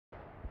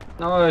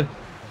No.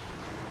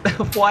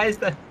 Why is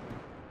there?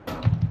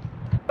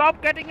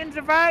 Stop getting in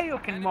the way, you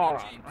can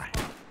moron.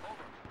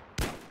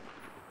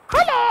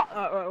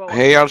 Hello!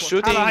 Hey, I'm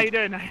shooting. Hello, how you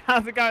doing?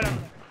 How's it going over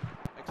there?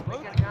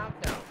 Explode.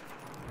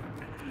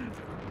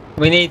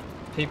 We need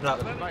people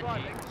out there.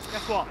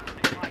 Guess what?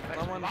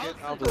 Someone get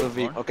out of the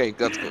vehicle. Okay,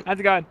 that's good.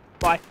 How's it going?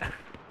 Bye.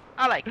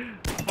 I like.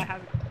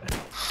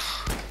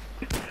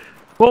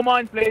 Four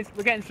mines, please.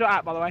 We're getting shot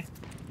at, by the way.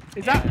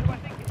 Is that who I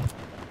think it is?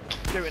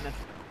 Doing this.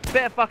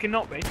 Better fucking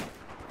not be.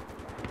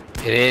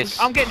 It is.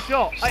 I'm getting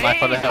shot.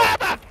 Snipe on the hill.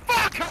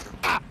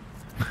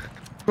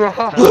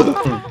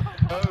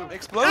 Motherfucker!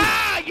 Explode!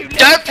 Ah, you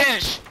Don't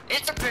fish!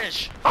 It's a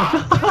fish! Oh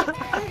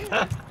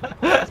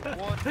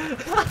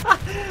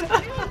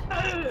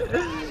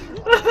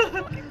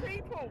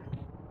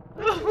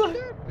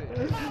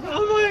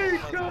my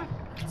god!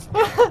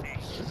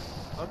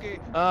 Okay,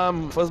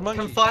 first monkey.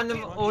 Can find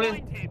them all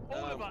in.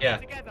 Yeah.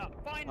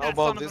 How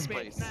about this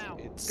place?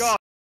 It's. God.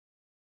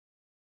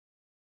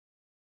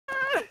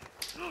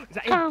 Is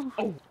that him?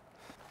 Oh.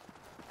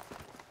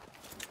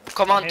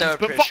 Come on, Him, Dirk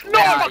but fish. no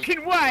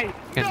fucking way!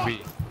 Can No.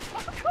 be.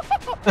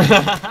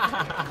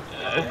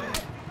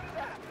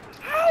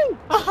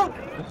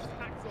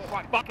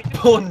 Right, bucket.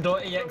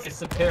 Porn.ex is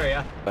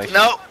superior.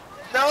 No!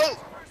 No!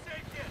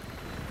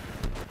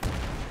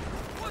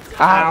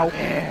 Ow.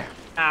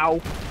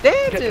 Ow.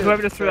 Damn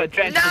Whoever just threw that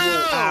jet into the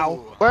wall. Ow.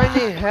 No! Burn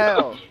in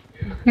hell.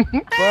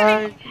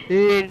 Burn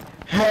in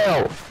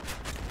hell.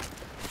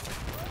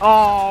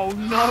 Oh,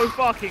 no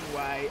fucking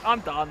way.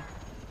 I'm done.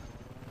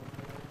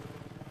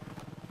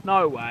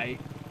 No way.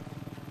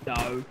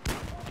 No.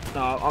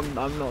 No, I'm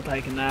not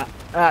taking that.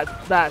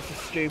 That's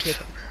just stupid.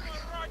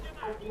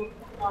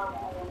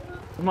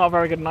 I'm not a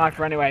very good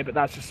knifer anyway, but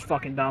that's just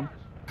fucking dumb.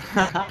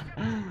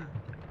 I'm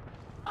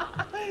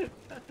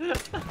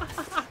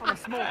a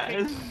small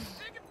kid.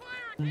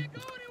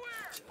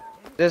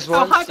 This Oh,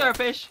 one. hi,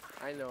 Derfish!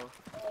 I know.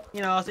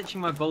 You know, I was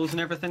itching my balls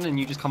and everything, and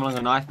you just come along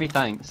and knife me,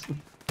 thanks.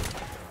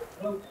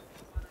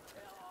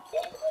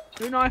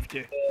 Who knifed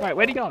you? Wait,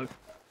 where'd he go?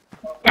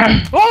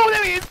 Oh,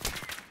 there he is!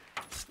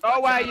 Go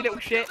away, you little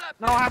shit.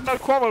 No, I have no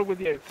quarrel with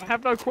you. I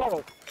have no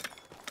quarrel.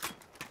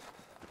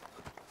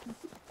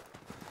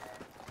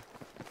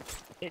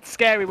 It's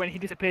scary when he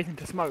disappears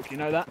into smoke, you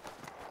know that?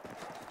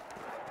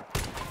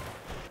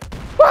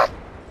 What?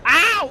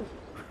 Ow!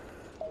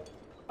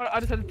 I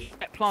just had a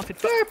jet planted.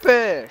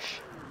 Derpish!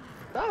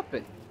 Stop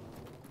it.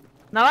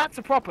 Now that's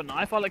a proper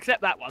knife, I'll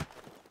accept that one.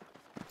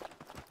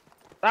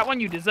 That one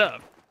you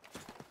deserve.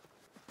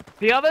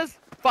 The others?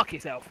 Fuck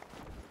yourself.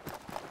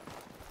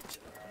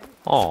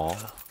 Aww.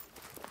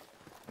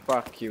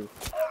 Fuck you.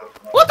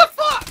 What the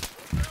fuck?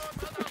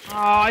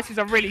 Oh, this is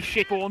a really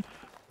shit one.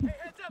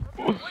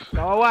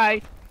 Go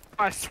away.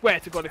 I swear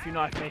to God if you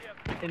knife me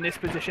in this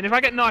position. If I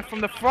get knifed from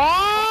the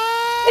front...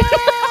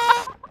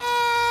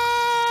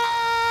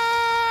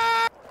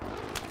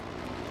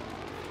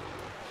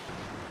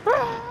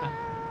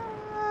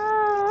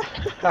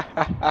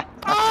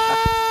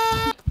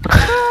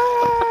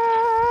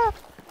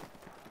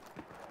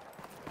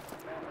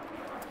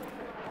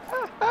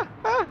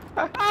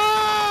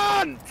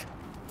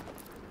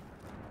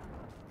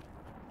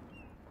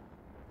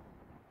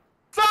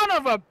 Son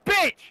of a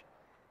bitch!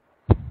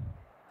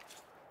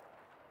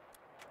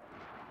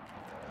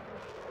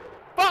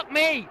 Fuck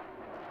me!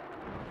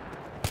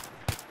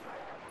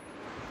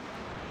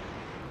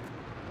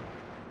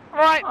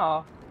 Alright,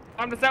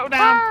 time to settle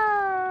down.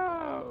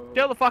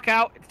 Chill the fuck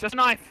out. It's just a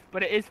knife,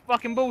 but it is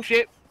fucking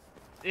bullshit.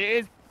 It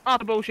is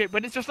utter bullshit,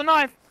 but it's just a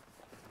knife.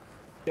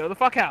 Chill the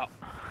fuck out.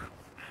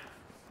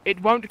 It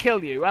won't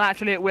kill you. Well,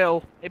 actually it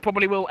will. It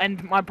probably will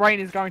end. My brain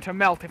is going to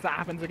melt if that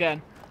happens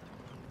again.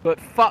 But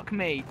fuck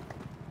me.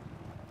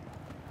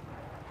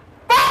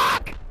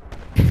 Fuck!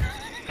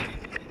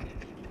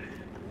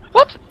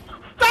 What?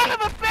 Son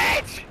of a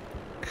bitch!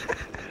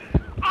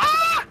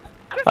 Ah!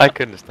 I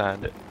couldn't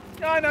stand it.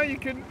 I know you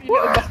couldn't. You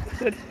little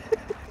bastard.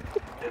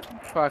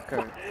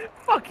 Fucker.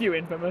 Fuck you,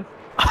 Infamous.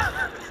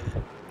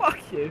 Fuck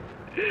you.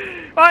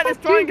 Right, let's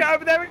try and get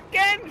over there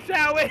again,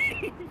 shall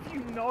we? You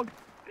nog.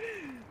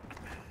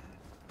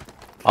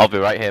 I'll be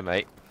right here,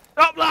 mate.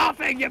 Stop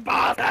laughing, you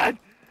bastard!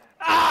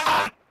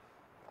 Ah!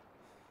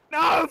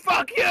 No,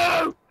 fuck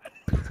you!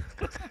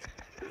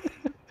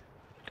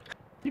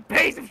 You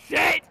piece of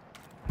shit!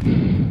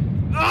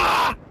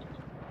 Ah!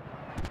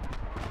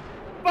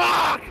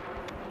 Fuck!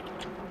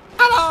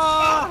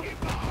 Hello!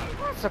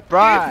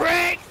 Surprise! You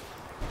prick!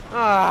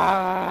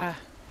 Ah.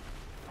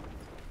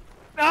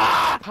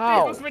 Ah!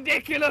 How? This was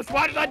ridiculous!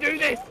 Why did I do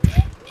this?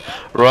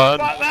 Run!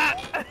 Fuck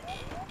that!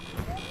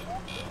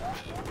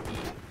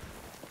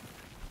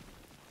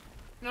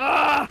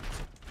 Ah!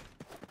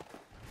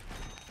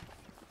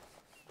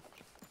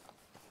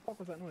 What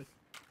was that noise?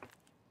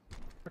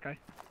 Okay.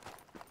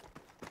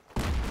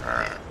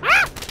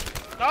 Ah!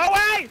 Go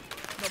away!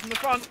 Not from the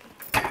front.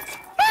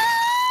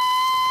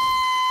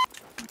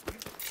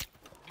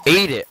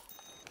 Eat it!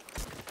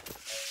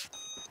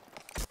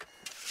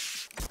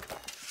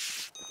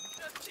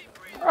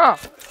 Ah.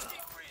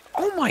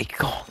 Oh my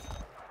god!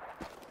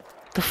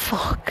 The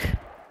fuck?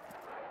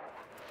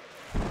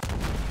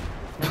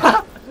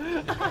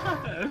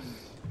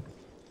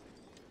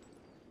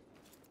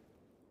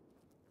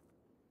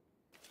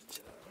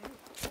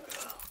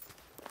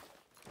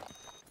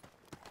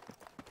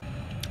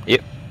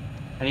 Yep.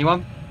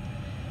 Anyone?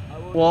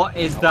 What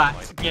is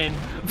that again?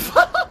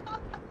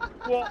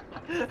 What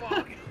the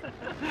fuck?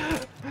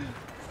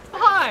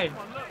 Hi!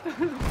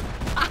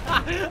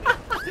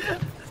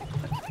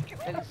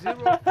 And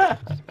 0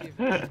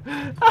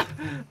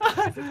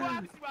 This is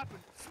what happened.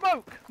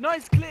 Smoke!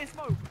 Nice clear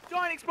smoke!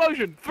 Giant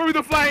explosion! Through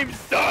the flames!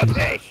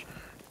 Starfish!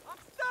 I'm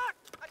stuck!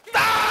 I can't get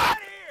out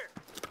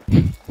of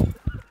here!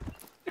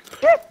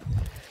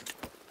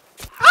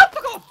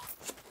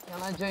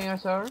 Can I join your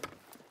server?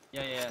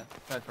 Yeah,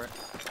 go for it.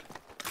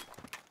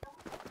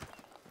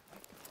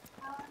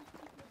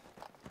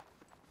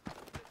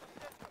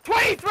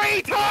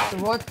 *23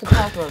 times! What's the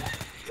password?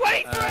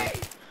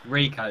 23!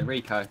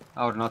 Rico.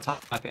 Hold on, I'll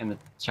type it in the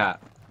chat.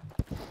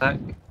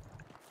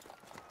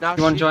 Now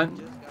You wanna shit join?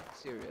 just got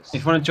serious.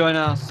 If you want to join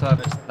our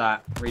server, it's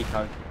that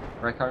Rico,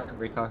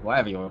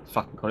 whatever you want to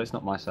fucking call it. It's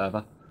not my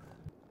server.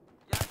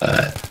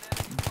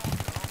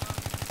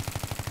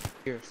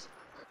 Cheers.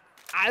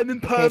 I'm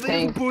impervious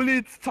thanks.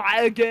 bullets,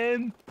 try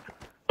again!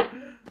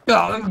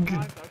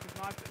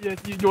 Yes,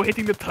 you're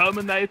hitting the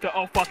Terminator.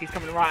 Oh fuck, he's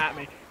coming right at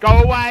me.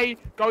 Go away!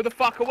 Go the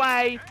fuck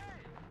away!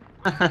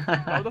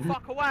 Go the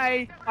fuck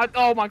away!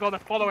 Oh my god, they're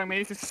following me.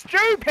 This is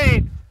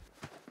stupid!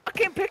 I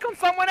can pick on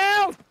someone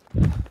else!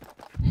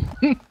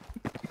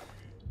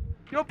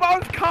 You're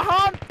both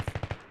cunts!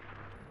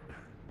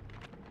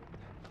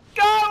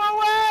 Go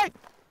away!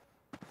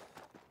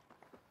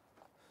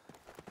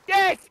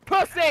 Yes,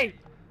 pussy!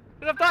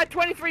 But I've died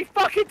 23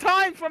 fucking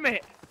times from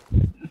it!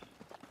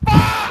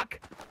 Fuck!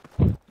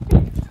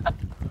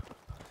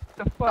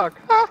 The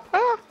fuck?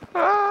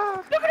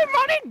 Look at him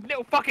running,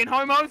 little fucking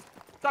homos!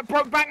 It's like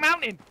Brokeback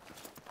Mountain!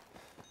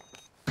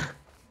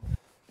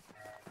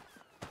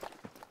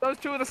 Those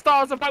two are the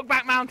stars of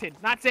Brokeback Mountain.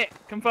 That's it.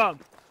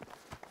 Confirmed.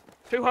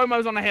 2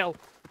 homos on a hill.